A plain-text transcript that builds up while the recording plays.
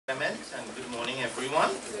Sermonette, and good morning everyone.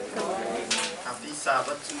 Happy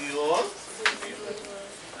Sabbath to you all.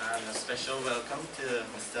 And a special welcome to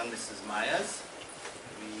Mr. and Mrs. Myers.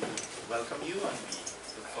 We welcome you and we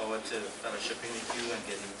look forward to fellowshipping with you and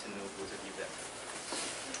getting to know both of you better.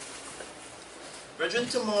 Brethren,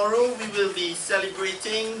 tomorrow we will be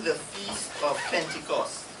celebrating the Feast of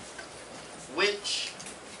Pentecost, which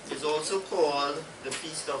is also called the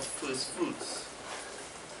Feast of First Fruits.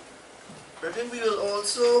 Brethren, we will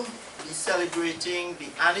also be celebrating the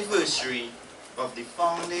anniversary of the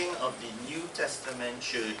founding of the New Testament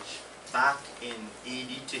Church back in AD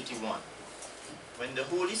 31, when the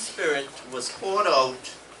Holy Spirit was poured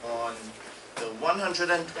out on the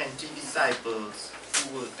 120 disciples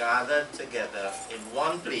who were gathered together in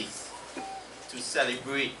one place to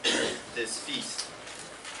celebrate this feast.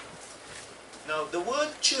 Now, the word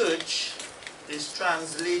church is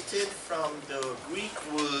translated from the Greek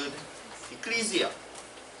word ecclesia,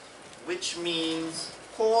 which means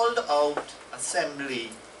called out assembly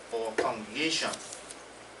or congregation.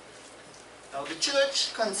 Now, the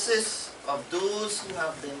church consists of those who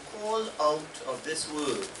have been called out of this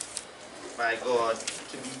world by God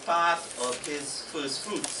to be part of His first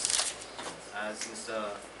fruits, as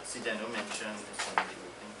Mr. Sideno mentioned in the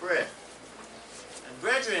opening prayer. And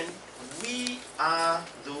brethren, we are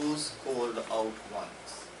those called out ones.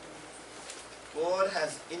 God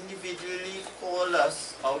has individually called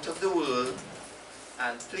us out of the world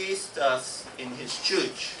and placed us in His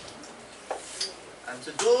church. And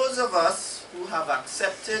to those of us who have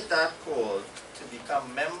accepted that call to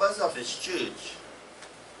become members of His church,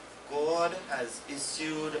 God has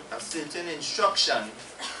issued a certain instruction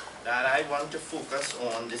that I want to focus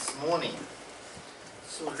on this morning.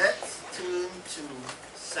 So let's turn to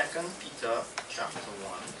 2 Peter chapter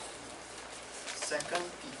 1. 2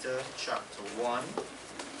 Peter chapter 1,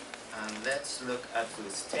 and let's look at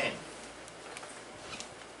verse 10.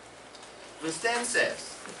 Verse 10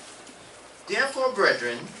 says, "Therefore,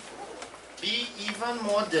 brethren, be even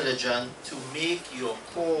more diligent to make your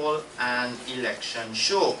call and election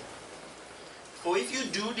sure. For if you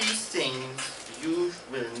do these things, you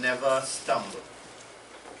will never stumble."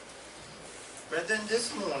 Brethren,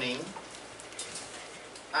 this morning,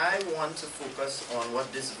 I want to focus on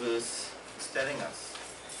what this verse is telling us.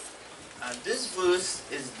 And this verse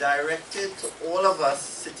is directed to all of us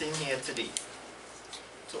sitting here today,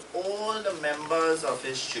 to all the members of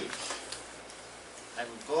His church. And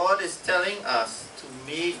God is telling us to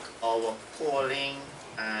make our calling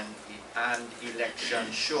and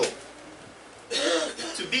election sure.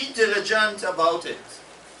 To be diligent about it.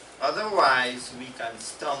 Otherwise, we can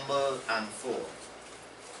stumble and fall.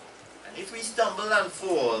 And if we stumble and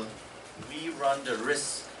fall, we run the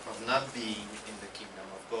risk of not being in the kingdom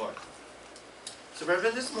of God. So,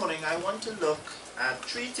 brethren, this morning I want to look at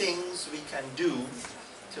 3 things we can do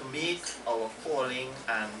to make our calling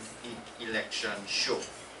and election sure.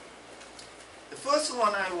 The first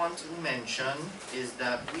one I want to mention is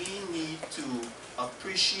that we need to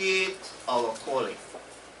appreciate our calling.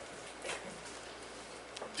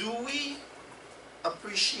 Do we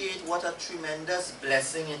appreciate what a tremendous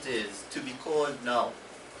blessing it is to be called now,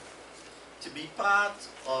 to be part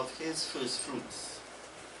of His first fruits?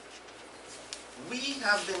 We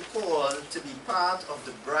have been called to be part of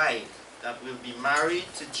the bride that will be married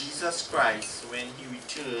to Jesus Christ when He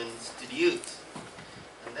returns to the earth.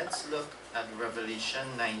 And let's look at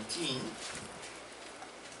Revelation 19.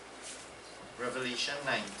 Revelation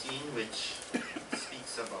 19, which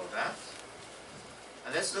speaks about that.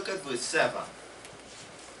 And let's look at verse 7.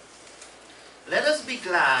 "Let us be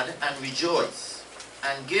glad and rejoice,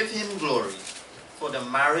 and give Him glory, for the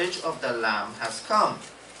marriage of the Lamb has come,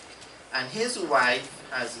 and His wife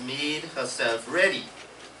has made herself ready.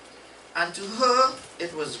 And to her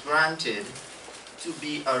it was granted to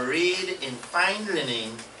be arrayed in fine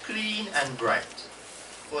linen, clean and bright.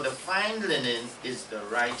 For the fine linen is the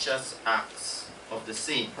righteous acts of the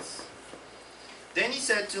saints. Then He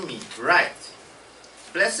said to me, Write,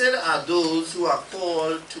 Blessed are those who are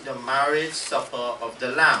called to the marriage supper of the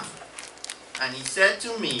Lamb. And He said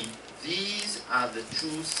to me, These are the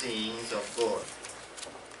true sayings of God."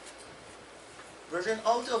 Brethren,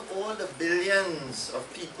 out of all the billions of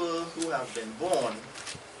people who have been born,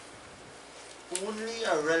 only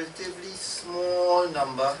a relatively small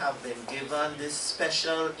number have been given this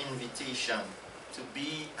special invitation to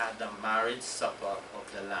be at the marriage supper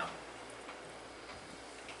of the Lamb.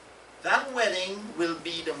 That wedding will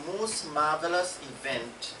be the most marvelous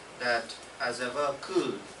event that has ever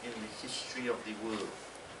occurred in the history of the world.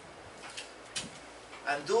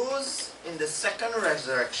 And those in the second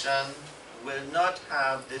resurrection will not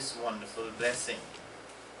have this wonderful blessing.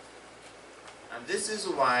 And this is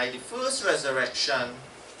why the first resurrection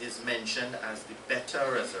is mentioned as the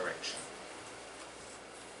better resurrection.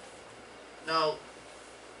 Now,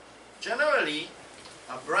 generally,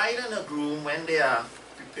 a bride and a groom, when they are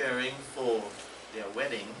preparing for their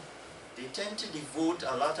wedding, they tend to devote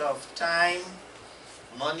a lot of time,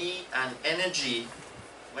 money, and energy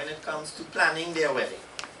when it comes to planning their wedding.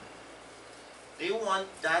 They want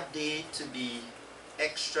that day to be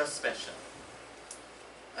extra special.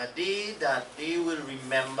 A day that they will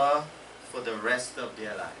remember for the rest of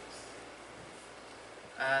their lives.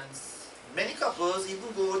 And many couples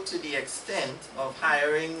even go to the extent of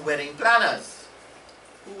hiring wedding planners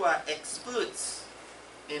who are experts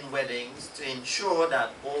in weddings to ensure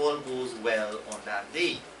that all goes well on that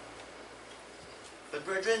day. But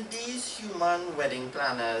brethren, these human wedding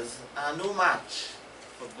planners are no match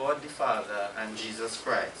for God the Father and Jesus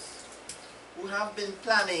Christ, who have been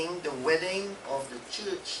planning the wedding of the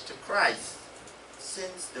church to Christ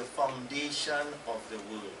since the foundation of the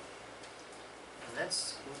world. And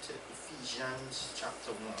let's go to Ephesians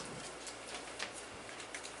chapter 1.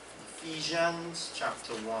 Ephesians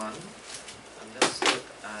chapter 1, and let's look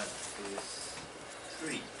at verse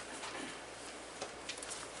 3.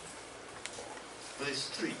 Verse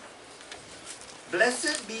 3.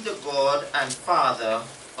 Blessed be the God and Father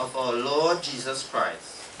of our Lord Jesus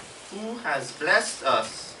Christ, who has blessed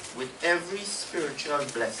us with every spiritual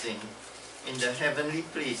blessing in the heavenly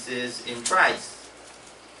places in Christ,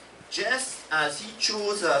 just as he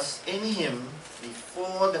chose us in him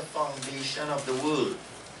before the foundation of the world,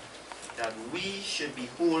 that we should be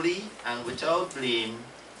holy and without blame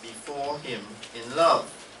before him in love,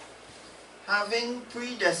 having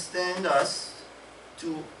predestined us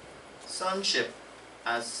to sonship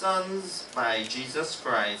as sons by Jesus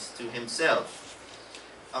Christ to himself,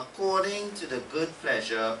 according to the good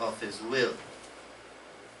pleasure of his will.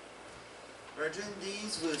 Brethren,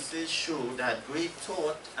 these verses show that great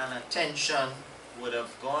thought and attention would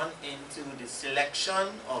have gone into the selection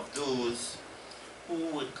of those who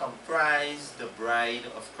would comprise the bride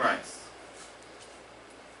of Christ.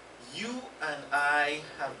 You and I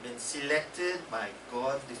have been selected by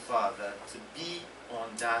God the Father to be on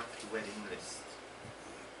that wedding list.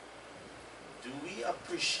 Do we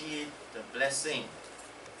appreciate the blessing,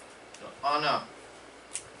 the honor,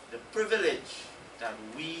 the privilege that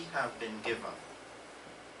we have been given?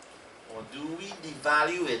 Or do we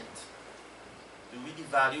devalue it? Do we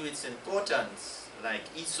devalue its importance like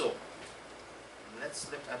Esau?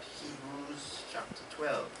 Let's look at Hebrews chapter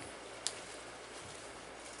 12.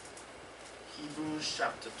 Hebrews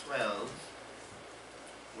chapter 12,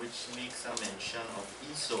 which makes a mention of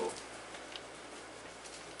Esau.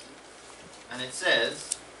 And it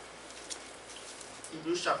says,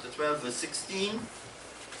 Hebrews chapter 12 verse 16,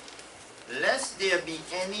 lest there be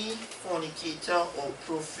any fornicator or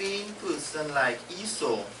profane person like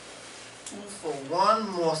Esau, who for one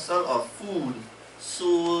morsel of food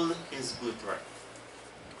sold his birthright.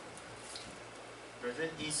 Brethren,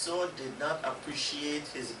 Esau did not appreciate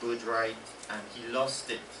his birthright and he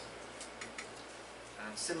lost it.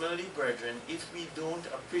 And similarly, brethren, if we don't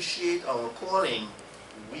appreciate our calling,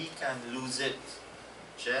 we can lose it,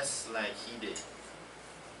 just like he did.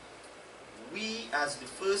 We, as the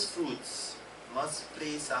first fruits, must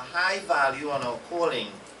place a high value on our calling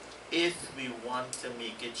if we want to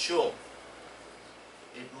make it sure.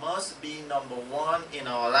 It must be number one in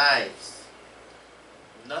our lives.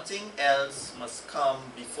 Nothing else must come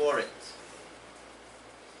before it.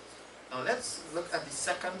 Now let's look at the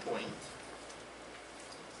second point,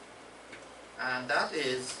 and that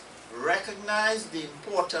is recognize the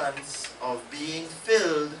importance of being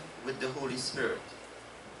filled with the Holy Spirit.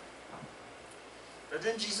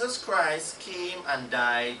 Brethren, Jesus Christ came and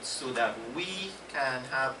died so that we can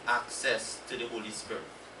have access to the Holy Spirit.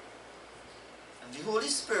 And the Holy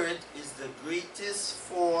Spirit is the greatest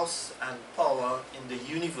force and power in the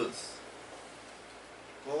universe.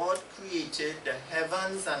 God created the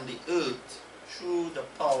heavens and the earth through the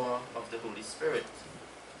power of the Holy Spirit.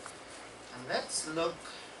 And let's look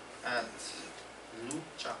at Luke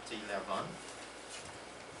chapter 11.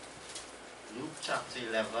 Luke chapter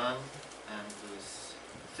 11 and verse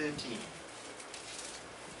 13.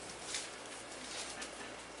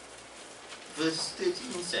 Verse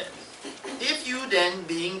 13 says, if you then,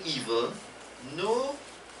 being evil, know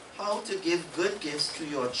how to give good gifts to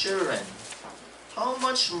your children, how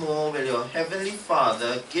much more will your heavenly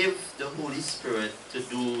Father give the Holy Spirit to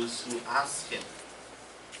those who ask him?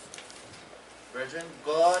 Brethren,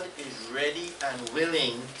 God is ready and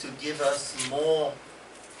willing to give us more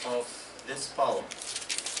of this power,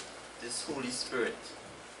 this Holy Spirit.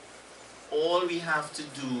 All we have to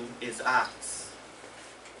do is ask.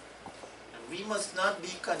 And we must not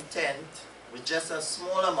be content with just a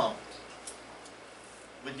small amount,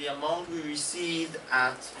 with the amount we received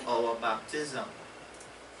at our baptism.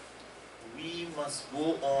 We must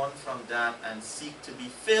go on from that and seek to be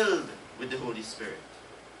filled with the Holy Spirit.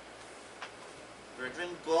 Brethren,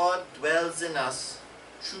 God dwells in us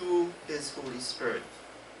through His Holy Spirit.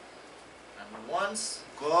 And once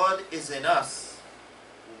God is in us,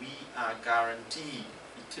 we are guaranteed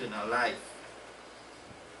eternal life.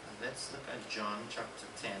 And let's look at John chapter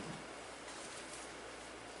 10.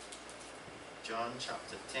 John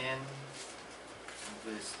chapter 10 and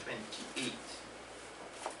verse 28.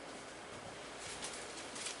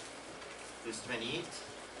 Verse 28.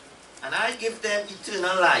 And I give them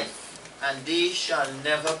eternal life, and they shall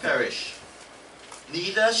never perish.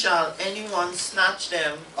 Neither shall anyone snatch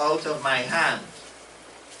them out of my hand.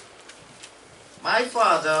 My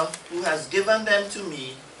Father, who has given them to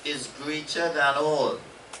me, is greater than all,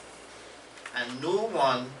 and no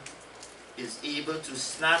one is able to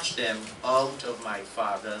snatch them out of my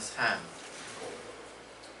Father's hand.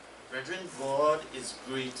 Brethren, God is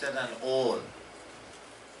greater than all,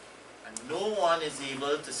 and no one is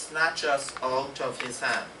able to snatch us out of His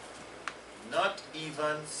hand, not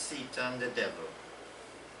even Satan the devil.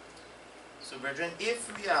 So brethren,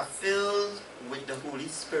 if we are filled with the Holy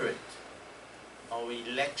Spirit, our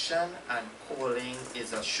election and calling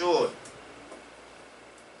is assured.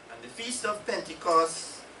 And the Feast of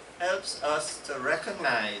Pentecost helps us to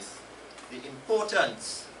recognize the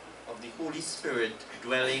importance of the Holy Spirit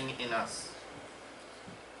dwelling in us.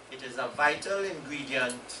 It is a vital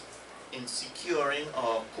ingredient in securing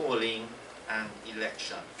our calling and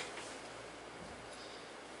election.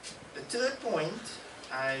 The third point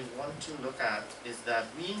I want to look at is that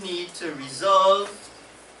we need to resolve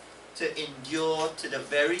to endure to the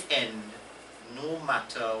very end, no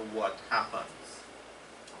matter what happens.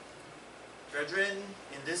 Brethren,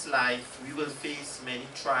 in this life, we will face many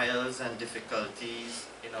trials and difficulties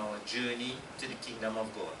in our journey to the kingdom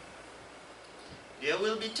of God. There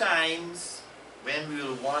will be times when we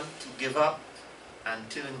will want to give up and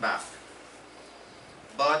turn back.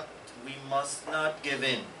 But we must not give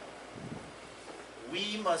in.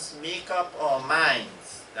 We must make up our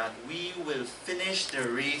minds that we will finish the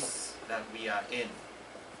race that we are in.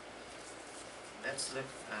 Let's look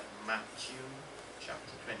at Matthew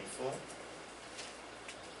chapter 24.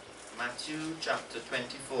 Matthew chapter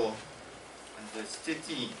 24 and verse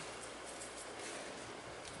 13.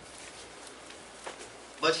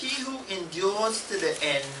 But he who endures to the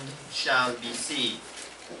end shall be saved.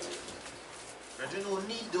 Brethren,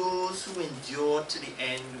 only those who endure to the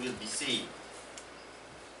end will be saved.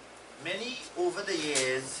 Many over the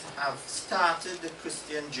years have started the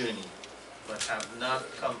Christian journey, but have not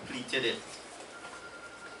completed it.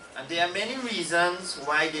 And there are many reasons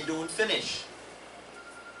why they don't finish.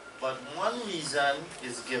 But one reason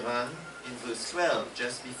is given in verse 12,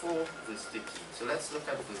 just before verse 13. So let's look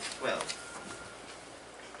at verse 12.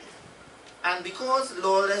 And because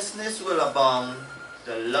lawlessness will abound,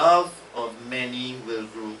 the love of many will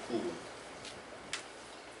grow cold.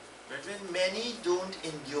 Brethren, many don't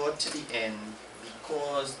endure to the end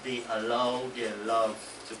because they allow their love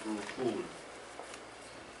to grow cold.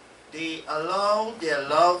 They allow their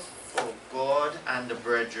love for God and the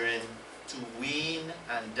brethren to wane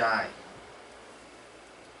and die.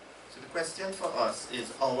 So the question for us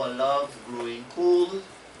is our love growing cold,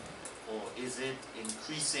 or is it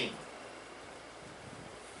increasing?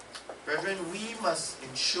 Brethren, we must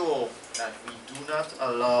ensure that we do not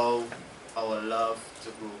allow our love to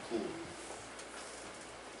grow cold.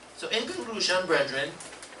 So in conclusion, brethren,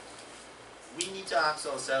 we need to ask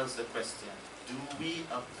ourselves the question, do we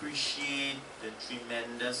appreciate the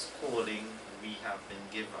tremendous calling we have been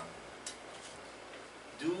given?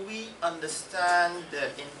 Do we understand the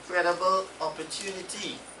incredible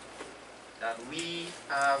opportunity that we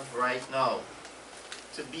have right now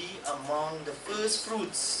to be among the first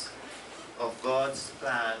fruits of God's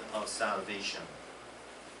plan of salvation?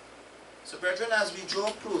 So brethren, as we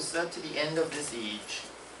draw closer to the end of this age,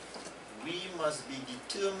 we must be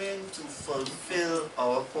determined to fulfill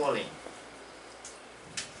our calling.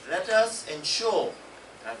 Let us ensure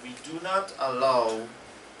that we do not allow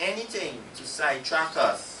anything to sidetrack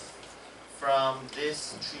us from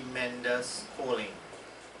this tremendous calling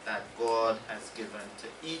that God has given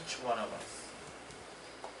to each one of us.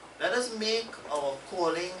 Let us make our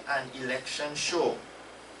calling and election sure,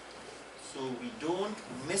 so we don't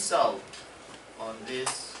miss out on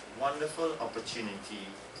this wonderful opportunity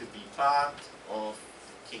to be part of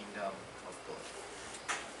the kingdom of God.